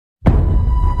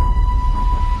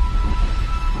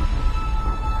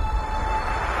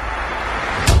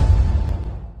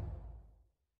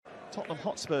Tottenham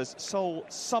Hotspur's sole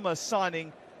summer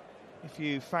signing, if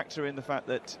you factor in the fact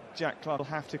that Jack Clarke will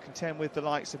have to contend with the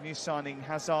likes of new signing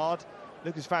Hazard,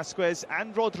 Lucas Vazquez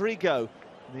and Rodrigo.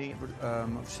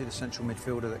 Obviously the central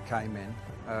midfielder that came in.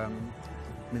 I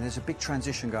mean, there's a big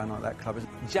transition going on at that club.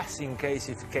 Just in case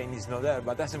if Kane is not there,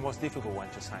 but that's the most difficult one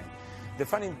to sign. The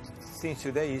funny thing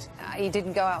today is... he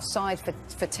didn't go outside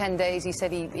for 10 days. He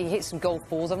said he hit some golf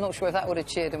balls. I'm not sure if that would have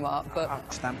cheered him up,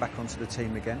 but... Stamped back onto the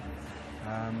team again,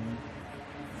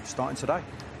 starting today.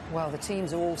 Well, the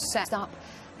teams are all set up,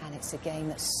 and it's a game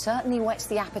that certainly whets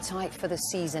the appetite for the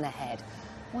season ahead.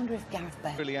 Wonder if Gareth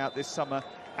Bale... Really out this summer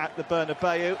at the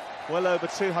Bernabeu. Well over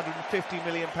 £250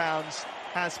 million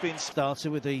has been...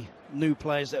 Started with the new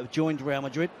players that have joined Real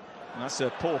Madrid. And that's a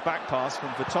poor back pass from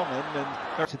Vertonghen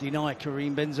and... To deny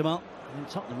Karim Benzema. And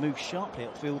Tottenham moved sharply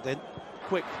upfield then.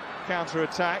 Quick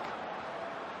counter-attack.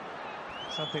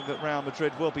 Something that Real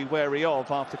Madrid will be wary of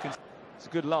after... It's a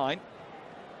good line.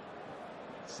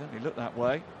 Certainly looked that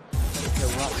way.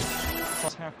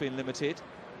 Have been limited.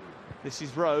 This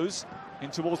is Rose in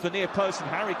towards the near post, and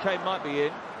Harry Kane might be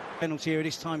in. Penalty here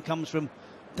this time comes from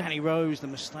Danny Rose. The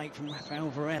mistake from Rafael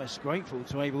Varela. Grateful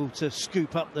to able to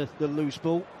scoop up the loose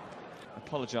ball.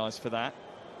 Apologise for that.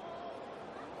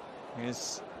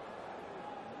 Here's...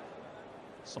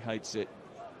 hates it,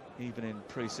 even in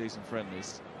pre-season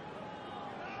friendlies.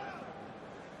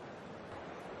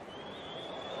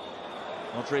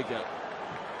 Rodrigo.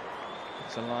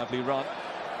 It's a lively run.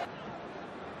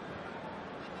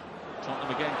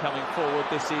 Tottenham again coming forward.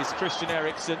 This is Christian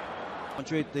Eriksen.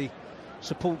 Madrid, the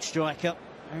support striker.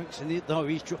 Eriksen, though,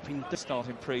 he's dropping...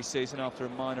 Starting pre-season after a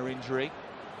minor injury.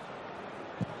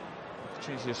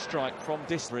 Opportunity to strike from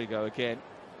Rodrigo again.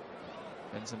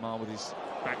 Benzema with his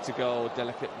back to goal.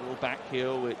 Delicate little back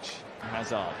heel, which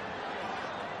Hazard.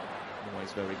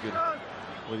 Always very good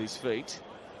with his feet.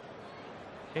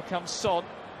 Here comes Son.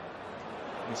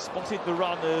 He spotted the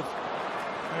run of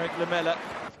Eric Lamela.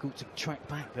 Difficult to track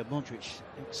back, but Modric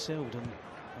excelled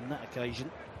on that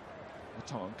occasion.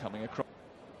 Tottenham coming across.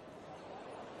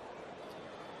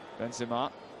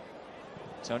 Benzema.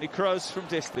 Toni Kroos from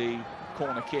the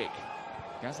corner kick.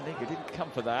 Gazaniga didn't come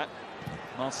for that.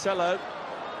 Marcelo.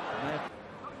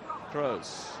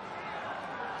 Kroos.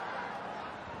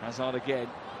 Hazard again.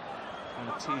 And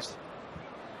a tease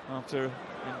after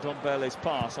Ndombele's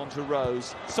pass onto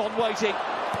Rose. Son waiting.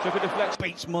 Took a deflection.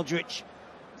 Beats Modric.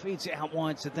 Feeds it out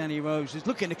wide to Danny Rose. He's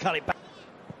looking to cut it back.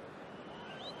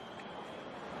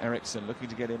 Eriksen looking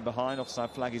to get in behind.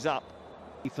 Offside flag is up.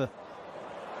 Well,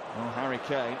 Harry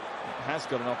Kane has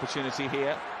got an opportunity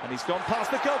here, and he's gone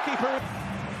past the goalkeeper.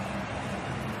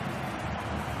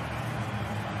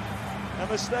 A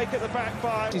mistake at the back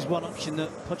by... This is one option that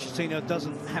Pochettino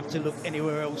doesn't have to look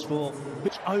anywhere else for.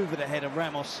 Which over the head of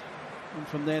Ramos. And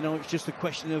from there on, it's just a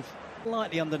question of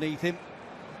lightly underneath him.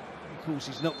 Of course,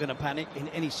 he's not going to panic in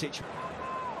any situation.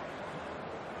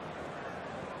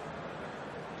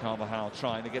 Carvajal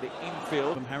trying to get it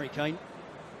infield. From Harry Kane.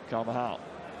 Carvajal.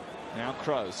 Now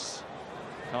Kroos.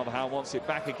 Carvajal wants it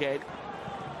back again.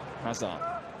 Hazard.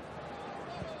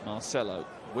 Marcelo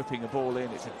whipping the ball in.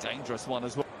 It's a dangerous one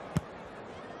as well.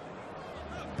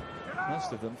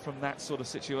 Most of them from that sort of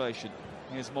situation.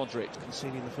 Here's Modric.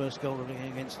 Conceding the first goal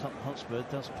against Tottenham Hotspur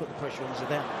does put the pressure on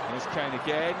Zidane. Here's Kane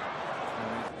again.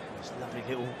 It's a lovely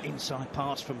little inside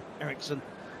pass from Eriksen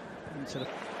into the...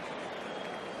 It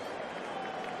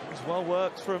was well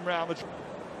worked from Real Madrid.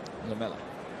 Lamela.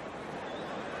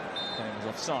 Kane was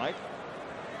offside.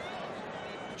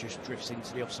 Just drifts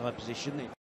into the offside position.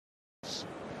 It's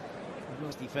a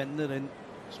nice defender, then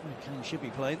that's where Kane should be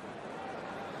playing.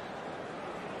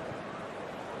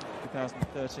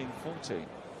 2013-14.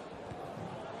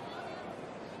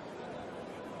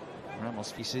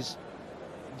 Ramos pieces.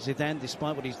 Zidane,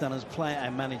 despite what he's done as player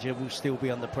and manager, will still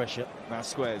be under pressure.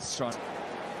 Vazquez trying,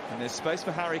 and there's space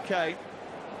for Harry Kane,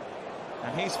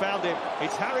 and he's found him.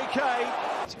 It's Harry Kane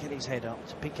to get his head up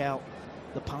to pick out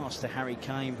the pass to Harry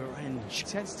Kane.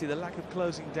 Intensity, the lack of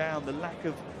closing down, the lack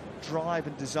of drive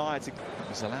and desire to... He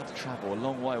was allowed to travel a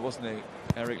long way, wasn't he?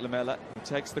 Eric Lamela, who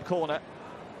takes the corner.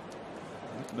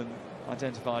 Littman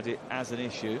identified it as an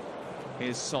issue.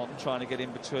 Here's Son trying to get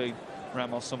in between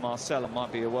Ramos and Marcelo.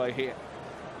 Might be away here.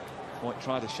 Point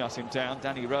tried to shut him down.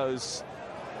 Danny Rose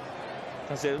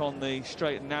does it on the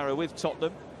straight and narrow with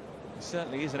Tottenham. He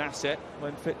certainly is an asset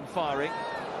when fit and firing.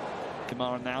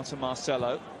 Kamara now to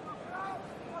Marcelo.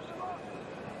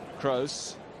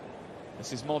 Kroos.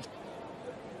 This is Modric.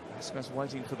 Vazquez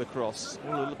waiting for the cross.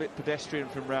 All a little bit pedestrian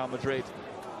from Real Madrid.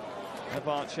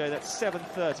 Avanche, that's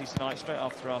 7:30 tonight, straight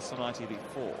after Arsenal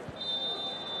ITV4.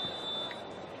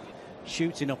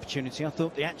 Shooting opportunity. I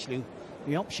thought the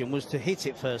The option was to hit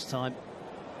it first time.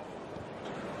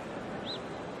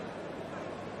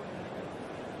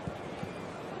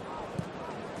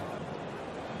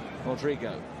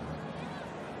 Rodrigo.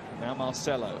 Now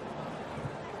Marcelo.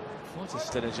 What a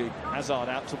synergy. Hazard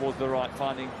out towards the right,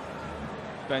 finding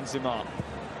Benzema.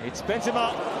 It's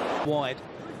Benzema. Wide.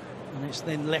 And it's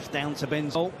then left down to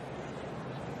Benzema.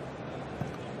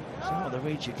 So the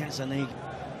reach of Gazaniga.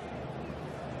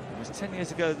 It was 10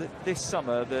 years ago this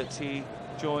summer that he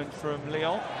joined from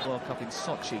Lyon. World Cup in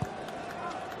Sochi.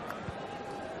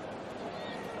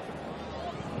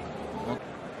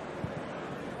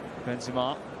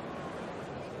 Benzema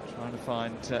trying to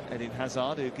find Eden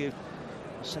Hazard, who give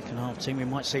The second half team we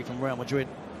might see from Real Madrid.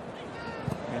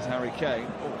 Here's Harry Kane.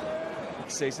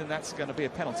 Next season, that's going to be a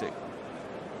penalty.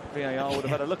 VAR would have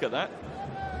had a look at that.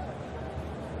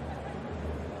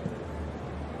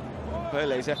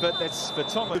 Pele's effort, that's for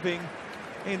Tottenham moving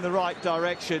in the right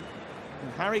direction.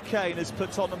 And Harry Kane has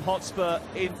put Tottenham Hotspur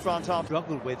in front after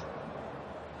Struggled with.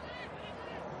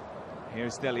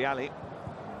 Here's Dele Alli.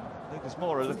 Lucas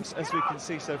Moura, as we can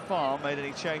see so far, made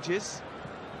any changes.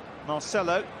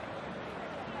 Marcelo.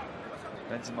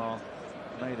 Benzema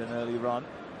made an early run.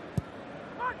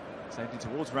 Saved it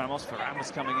towards Ramos, for Ramos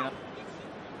coming in.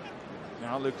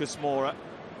 Now Lucas Moura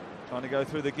trying to go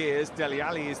through the gears. Dele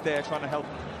Alli is there trying to help.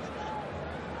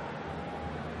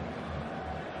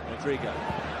 Rodrigo.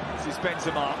 This is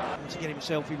Benzema. To get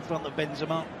himself in front of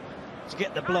Benzema, to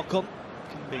get the block on.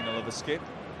 Convenal of a skip.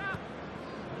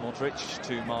 Modric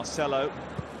to Marcelo.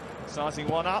 Sizing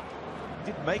one up.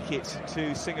 Did make it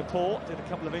to Singapore, did a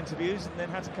couple of interviews and then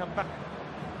had to come back.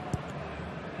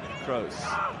 Kroos.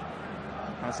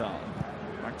 Hazard.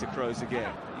 Back to Kroos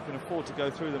again. You can afford to go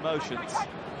through the motions.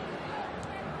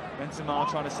 Benzema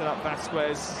trying to set up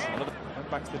Vasquez.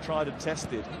 Went back to the tried and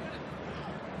tested.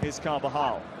 Here's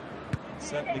Carvajal.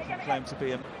 Certainly can claim to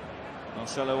be a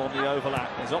Marcelo on the overlap.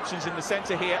 There's options in the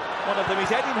centre here. One of them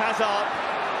is Eden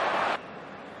Hazard.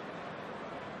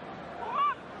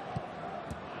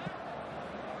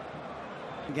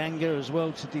 Ganga as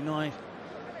well to deny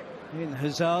in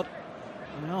Hazard.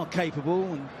 They are capable,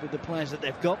 and with the players that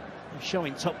they've got, they're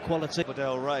showing top quality.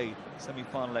 Del Rey,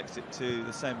 semi-final exit to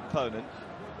the same opponent.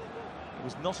 It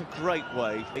was not a great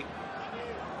way.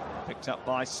 Picked up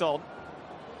by Son.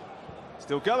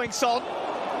 Still going, Son.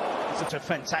 Such a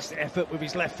fantastic effort with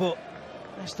his left foot.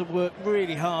 Has to work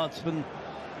really hard, and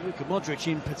Luka Modric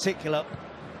in particular.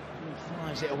 He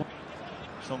flies it away.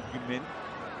 Son Heung-min.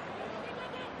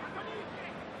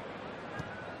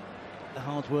 The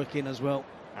hard work in as well.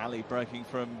 Ali breaking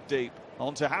from deep.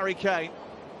 On to Harry Kane.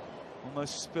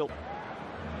 Almost spilt.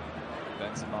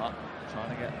 Benzema trying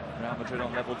to get Real Madrid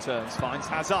on level terms. Finds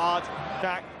Hazard.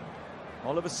 Back.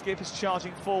 Oliver Skip is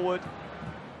charging forward.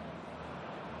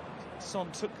 Son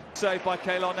took save by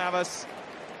Keylor Navas.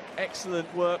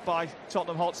 Excellent work by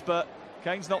Tottenham Hotspur.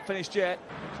 Kane's not finished yet.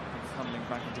 Funneling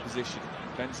back into position.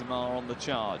 Benzema on the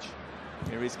charge.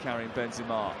 Here is carrying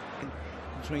Benzema.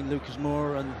 Between Lucas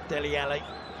Moura and Dele Alli.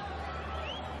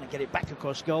 And get it back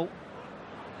across goal.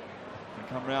 And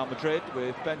come Real Madrid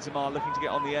with Benzema looking to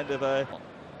get on the end of a...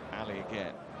 Ali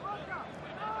again.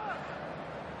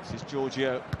 This is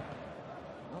Giorgio.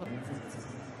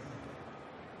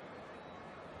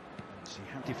 She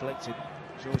had deflected.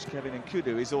 George Kevin and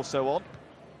Kudu is also on.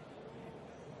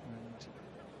 And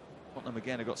Tottenham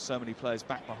again have got so many players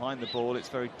back behind the ball, it's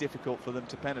very difficult for them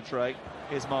to penetrate.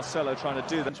 Here's Marcelo trying to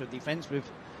do that. Central defence with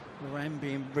Moran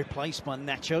being replaced by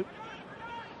Nacho.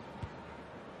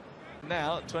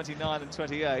 Now at 29 and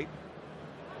 28.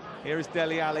 Here is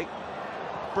Dele Alli.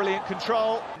 Brilliant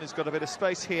control. He's got a bit of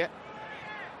space here.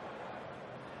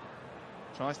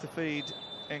 Tries to feed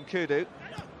Nkudu.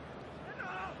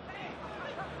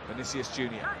 Vinicius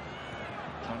Junior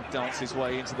trying to dance his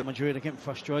way into the... Madrid are getting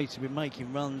frustrated with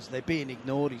making runs. They're being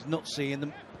ignored. He's not seeing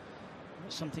them.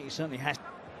 That's something he certainly has.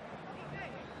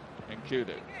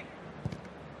 Nkudu.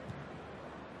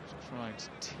 Trying to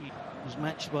tee. Was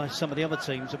matched by some of the other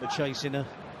teams that were chasing a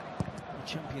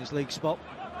Champions League spot.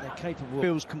 They're capable. It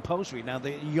feels compulsory now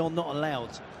that you're not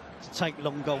allowed to take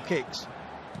long goal kicks.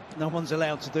 No one's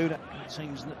allowed to do that.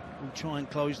 Teams that will try and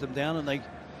close them down, and they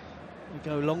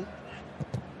go long.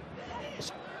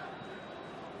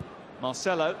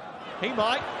 Marcelo, he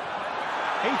might.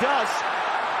 He does.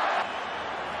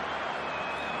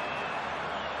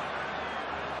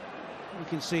 You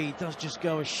can see he does just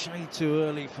go a shade too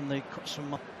early from the cross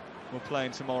from... We're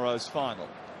playing tomorrow's final.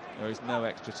 There is no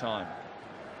extra time.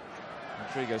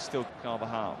 Rodrigo still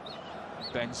Carvajal.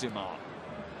 Benzema.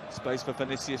 Space for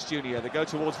Vinicius Junior. They go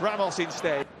towards Ramos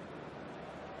instead.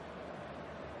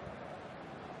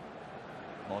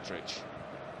 Modric.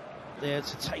 there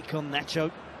to take on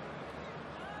Nacho.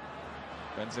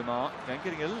 Benzema again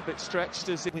getting a little bit stretched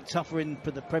as A bit tougher in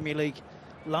for the Premier League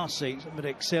last season, but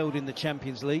excelled in the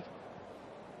Champions League.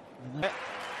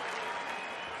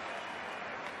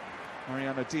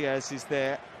 Mariano Diaz is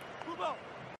there.